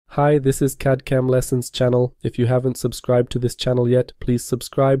Hi, this is CAD/CAM Lessons channel. If you haven't subscribed to this channel yet, please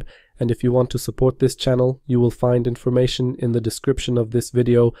subscribe. And if you want to support this channel, you will find information in the description of this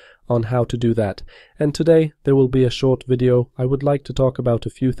video on how to do that. And today there will be a short video. I would like to talk about a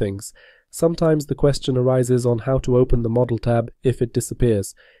few things. Sometimes the question arises on how to open the Model tab if it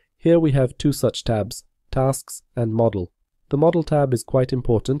disappears. Here we have two such tabs, Tasks and Model. The Model tab is quite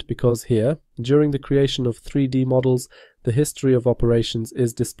important because here, during the creation of 3D models, the history of operations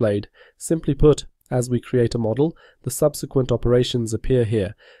is displayed. Simply put, as we create a model, the subsequent operations appear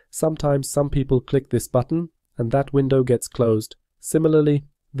here. Sometimes some people click this button and that window gets closed. Similarly,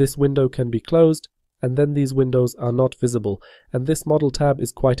 this window can be closed and then these windows are not visible, and this Model tab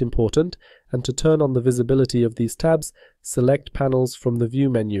is quite important. And to turn on the visibility of these tabs, select Panels from the View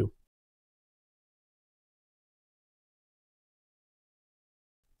menu.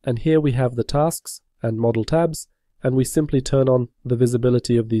 And here we have the Tasks and Model tabs, and we simply turn on the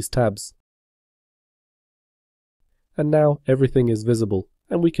visibility of these tabs. And now everything is visible,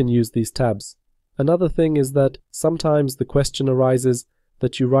 and we can use these tabs. Another thing is that sometimes the question arises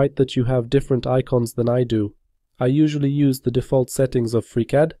that you write that you have different icons than I do. I usually use the default settings of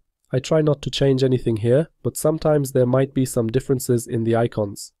FreeCAD. I try not to change anything here, but sometimes there might be some differences in the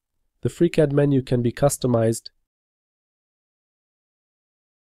icons. The FreeCAD menu can be customized.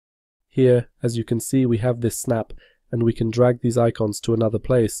 Here, as you can see, we have this snap, and we can drag these icons to another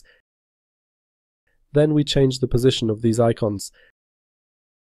place. Then we change the position of these icons.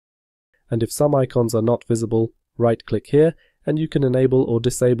 And if some icons are not visible, right-click here, and you can enable or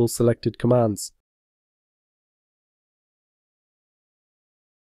disable selected commands.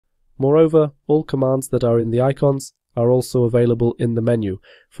 Moreover, all commands that are in the icons are also available in the menu.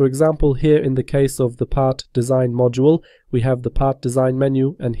 For example, here in the case of the Part Design module, we have the Part Design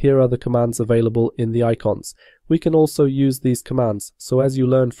menu, and here are the commands available in the icons. We can also use these commands, so as you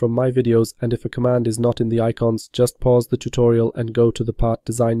learned from my videos, and if a command is not in the icons, just pause the tutorial and go to the Part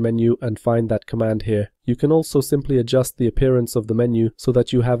Design menu and find that command here. You can also simply adjust the appearance of the menu so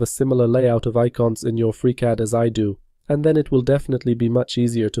that you have a similar layout of icons in your FreeCAD as I do, and then it will definitely be much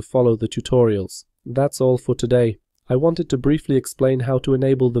easier to follow the tutorials. That's all for today. I wanted to briefly explain how to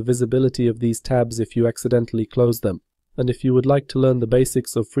enable the visibility of these tabs if you accidentally close them. And if you would like to learn the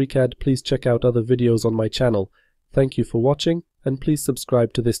basics of FreeCAD, please check out other videos on my channel. Thank you for watching, and please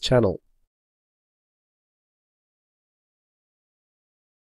subscribe to this channel.